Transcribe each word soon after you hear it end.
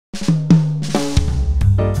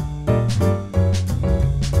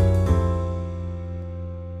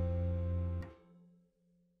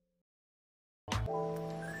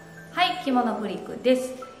きものふりくで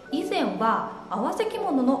す。以前は合わせ着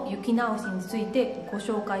物の行き直しについてご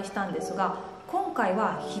紹介したんですが、今回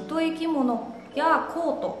は一重着物や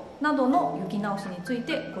コートなどの行き直しについ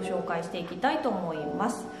てご紹介していきたいと思いま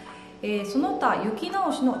す。その他行き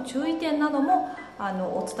直しの注意点なども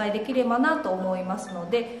お伝えできればなと思いますの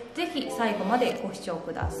で、ぜひ最後までご視聴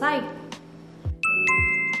ください。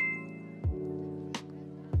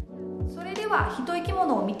それでは一重着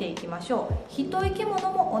物を見ていきましょう。一重着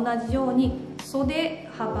物も同じように袖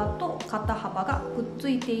幅と肩幅がくっつ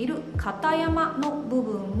いている肩山の部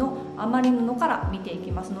分の余り布から見てい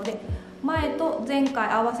きますので、前と前回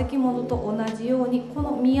合わせ着物と同じようにこ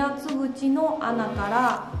の身厚口の穴か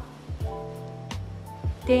ら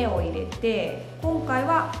手を入れて、今回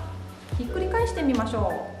はひっくり返してみまし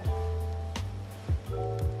ょう。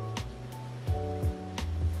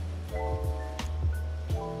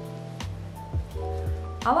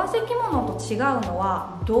合わせ着物と違うの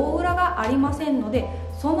は胴裏がありませんので、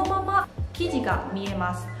そのまま生地が見え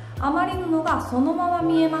ます。余り布がそのまま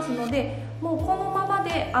見えますので、もうこのまま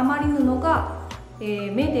で余り布が、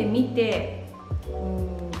目で見て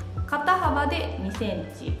肩幅で2セン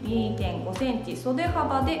チ、2.5 センチ、袖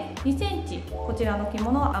幅で2センチ、こちらの着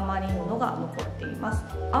物は余り布が残っています。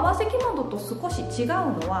合わせ着物と少し違う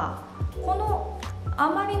のは、この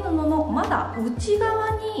余り布のまだ内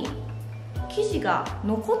側に生地が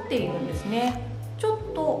残っているんですね。ちょっ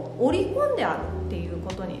と折り込んであるっていう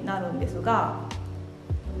ことになるんですが、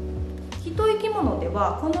一重着物で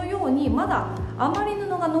はこのようにまだ余り布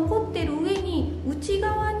が残っている上に内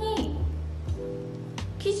側に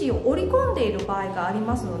生地を織り込んでいる場合があり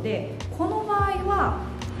ますので、この場合は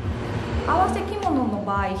合わせ着物の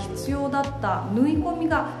場合必要だった縫い込み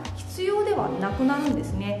が必要ではなくなるんで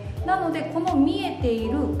すね。なのでこの見えてい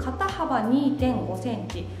る肩幅 2.5 セン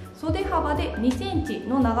チ、袖幅で2センチ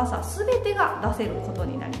の長さ全てが出せること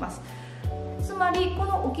になります。つまりこ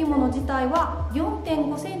のお着物自体は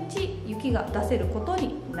 4.5 センチ行きが出せること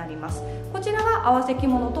になります。こちらが合わせ着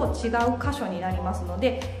物と違う箇所になりますの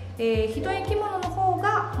で、一重着物の方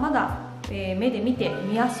がまだ、目で見て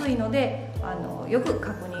見やすいのでよく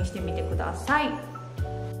確認してみてください。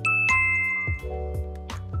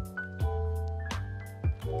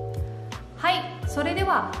はい、それで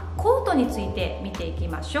はコートについて見ていき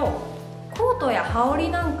ましょう。コートや羽織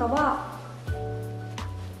なんかは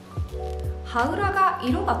羽裏が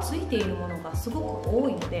色がついているものがすごく多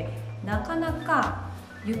いので、なかなか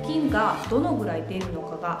雪がどのぐらい出るの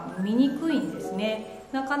かが見にくいんですね。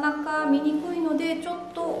なかなか見にくいので、ちょっ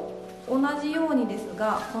と同じようにです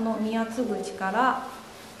が、この身厚口から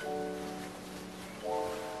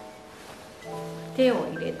手を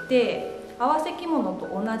入れて、合わせ着物と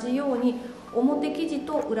同じように表生地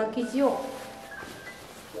と裏生地を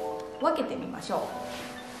分けてみましょ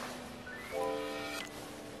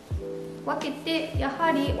う。分けて、や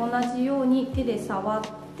はり同じように手で触っ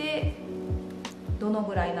てどの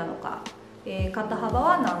ぐらいなのか、肩幅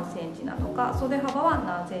は何センチなのか、袖幅は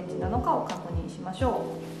何センチなのかを確認しましょ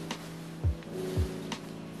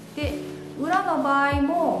う。で、裏の場合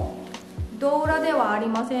も胴裏ではあり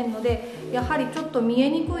ませんので、やはりちょっと見え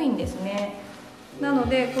にくいんですね。なの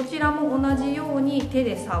でこちらも同じように手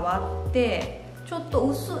で触って、ちょっと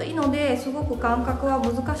薄いのですごく感覚は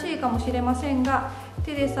難しいかもしれませんが、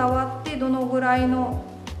手で触ってどのぐらいの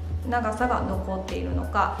長さが残っているの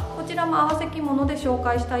か、こちらも合わせ着物で紹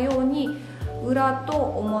介したように裏と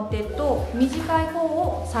表と短い方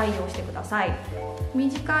を採用してください。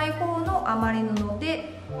短い方の余り布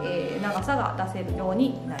で、長さが出せるよう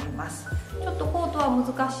になります。ちょっとコートは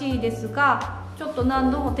難しいですが、ちょっと何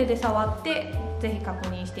度も手で触ってぜひ確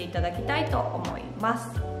認していただきたいと思います。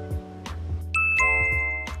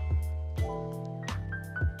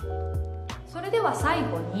それでは最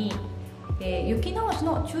後に、行き直し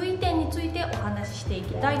の注意点についてお話ししてい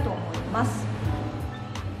きたいと思います。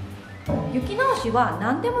行き直しは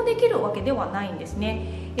何でもできるわけではないんです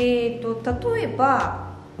ね。例えば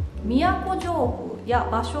都条布や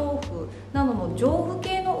芭蕉布などの条布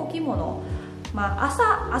系のお着物、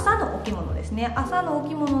朝のお着物ですね。朝のお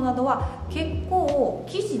着物などは結構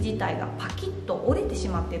生地自体がパキッと折れてし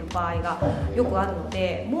まっている場合がよくあるの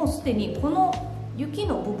で、もうすでにこの雪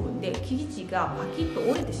の部分で生地がパキッと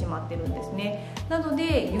折れてしまってるんですね。なの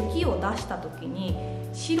で雪を出した時に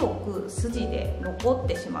白く筋で残っ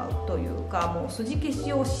てしまうというか、もう筋消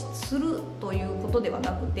しをするということでは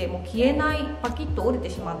なくて、もう消えないパキッと折れて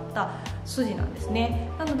しまった筋なんですね。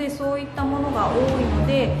なのでそういったものが多いの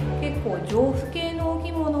で、結構丈夫系のお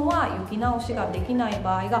着物は行き直しができない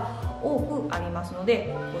場合が多くありますの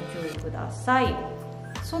でご注意ください。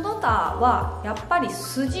その他はやっぱり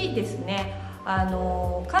筋ですね。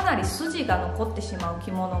かなり筋が残ってしまう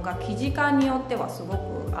着物が生地感によってはすごく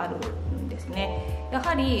あるんですね。や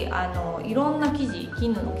はりいろんな生地、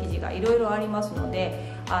絹の生地がいろいろありますの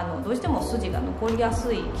で、どうしても筋が残りや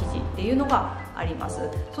すい生地っていうのがあります。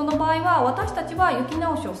その場合は私たちは雪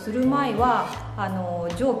直しをする前は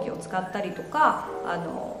蒸気を使ったりとか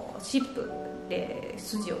シップで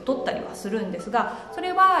筋を取ったりはするんですが、そ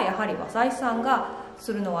れはやはり和裁師さんが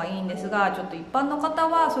するのはいいんですが、ちょっと一般の方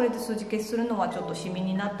はそれで筋消しするのはちょっとシミ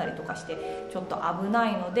になったりとかしてちょっと危な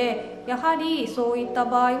いので、やはりそういった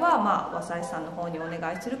場合は和裁師さんの方にお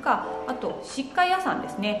願いするか、あと漆喰屋さんで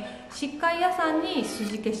すね、漆喰屋さんに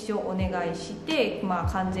筋消しをお願いして、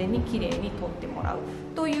完全にきれいに取ってもらう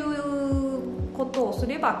ということをす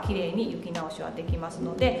ればきれいに雪直しはできます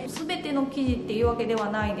ので、全ての生地っていうわけでは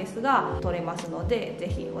ないですが取れますので、ぜ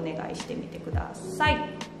ひお願いしてみてください。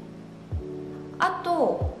あ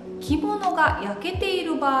と着物が焼けてい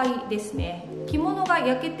る場合ですね。着物が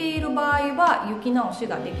焼けている場合は雪直し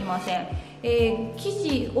ができません。生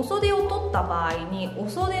地、お袖を取った場合にお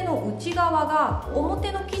袖の内側が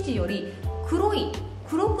表の生地より黒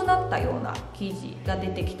くなったような生地が出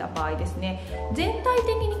てきた場合ですね、全体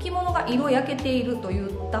的に着物が色焼けていると言っ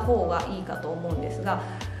た方がいいかと思うんですが、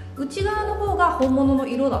内側の方が本物の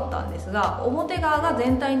色だったんですが、表側が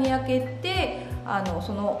全体に焼けて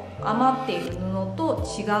その余っている布と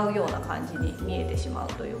違うような感じに見えてしまう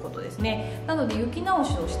ということですね。なので雪直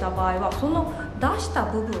しをした場合はその出した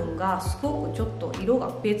部分がすごくちょっと色が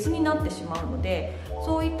別になってしまうので、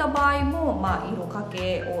そういった場合も色か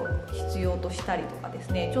けを必要としたりとかです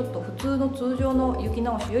ね、ちょっと普通の通常の雪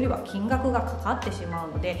直しよりは金額がかかってしまう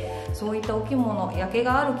ので、そういったお着物、焼け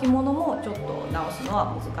がある着物もちょっと直すの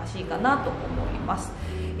は難しいかなと思います。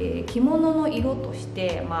着物の色とし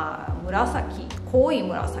て、紫、濃い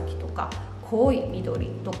紫とか濃い緑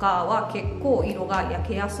とかは結構色が焼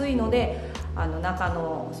けやすいので、中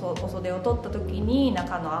のお袖を取った時に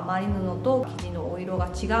中の余り布と生地のお色が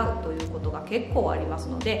違うということが結構あります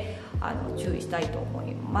ので、注意したいと思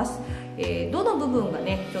います。どの部分が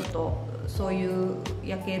ねちょっとそういう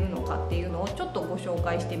焼けるのかっていうのをちょっとご紹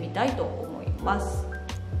介してみたいと思います。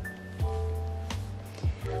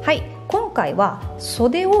はい、今回は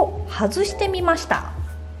袖を外してみました。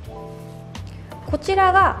こち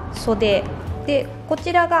らが袖で、こ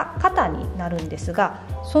ちらが肩になるんですが、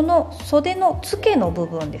その袖の付けの部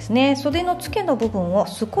分ですね、袖の付けの部分を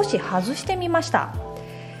少し外してみました。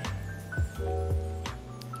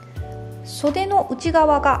袖の内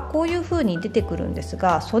側がこういう風に出てくるんです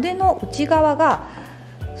が、袖の内側が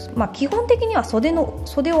基本的には袖を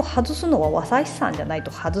外すのは和裁師さんじゃない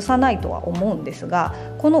と外さないとは思うんですが、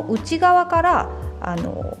この内側から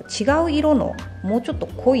違う色のもうちょっと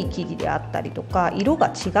濃い生地であったりとか色が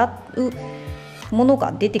違うもの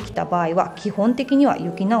が出てきた場合は基本的には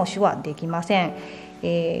雪直しはできません。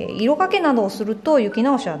色かけなどをすると雪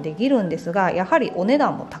直しはできるんですが、やはりお値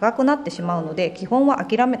段も高くなってしまうので基本は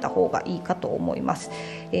諦めた方がいいかと思います。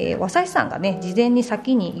和裁師さんがね事前に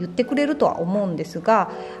先に言ってくれるとは思うんですが、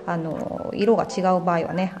色が違う場合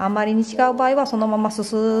はね、あんまりに違う場合はそのまま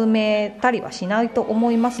進めたりはしないと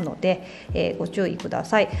思いますので、ご注意くだ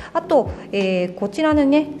さい。あと、こちらの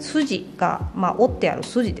ね筋が、折ってある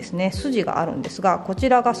筋ですね、筋があるんですが、こち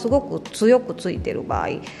らがすごく強くついている場合、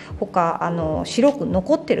他白く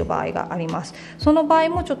残っている場合があります。その場合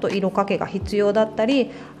もちょっと色かけが必要だったり、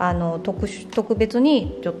特別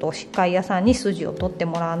にちょっと漆喰屋さんに筋を取って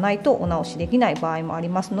もらわないとお直しできない場合もあり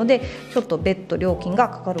ますので、ちょっと別途料金が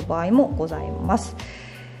かかる場合もございます。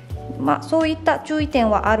そういった注意点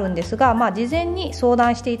はあるんですが、事前に相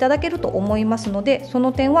談していただけると思いますので、そ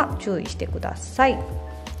の点は注意してください。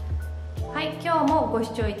はい、今日もご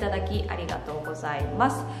視聴いただきありがとうございま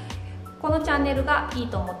す。このチャンネルがいい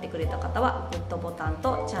と思ってくれた方はグッドボタン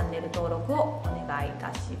とチャンネル登録をお願いい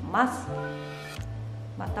たします。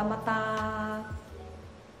またまた。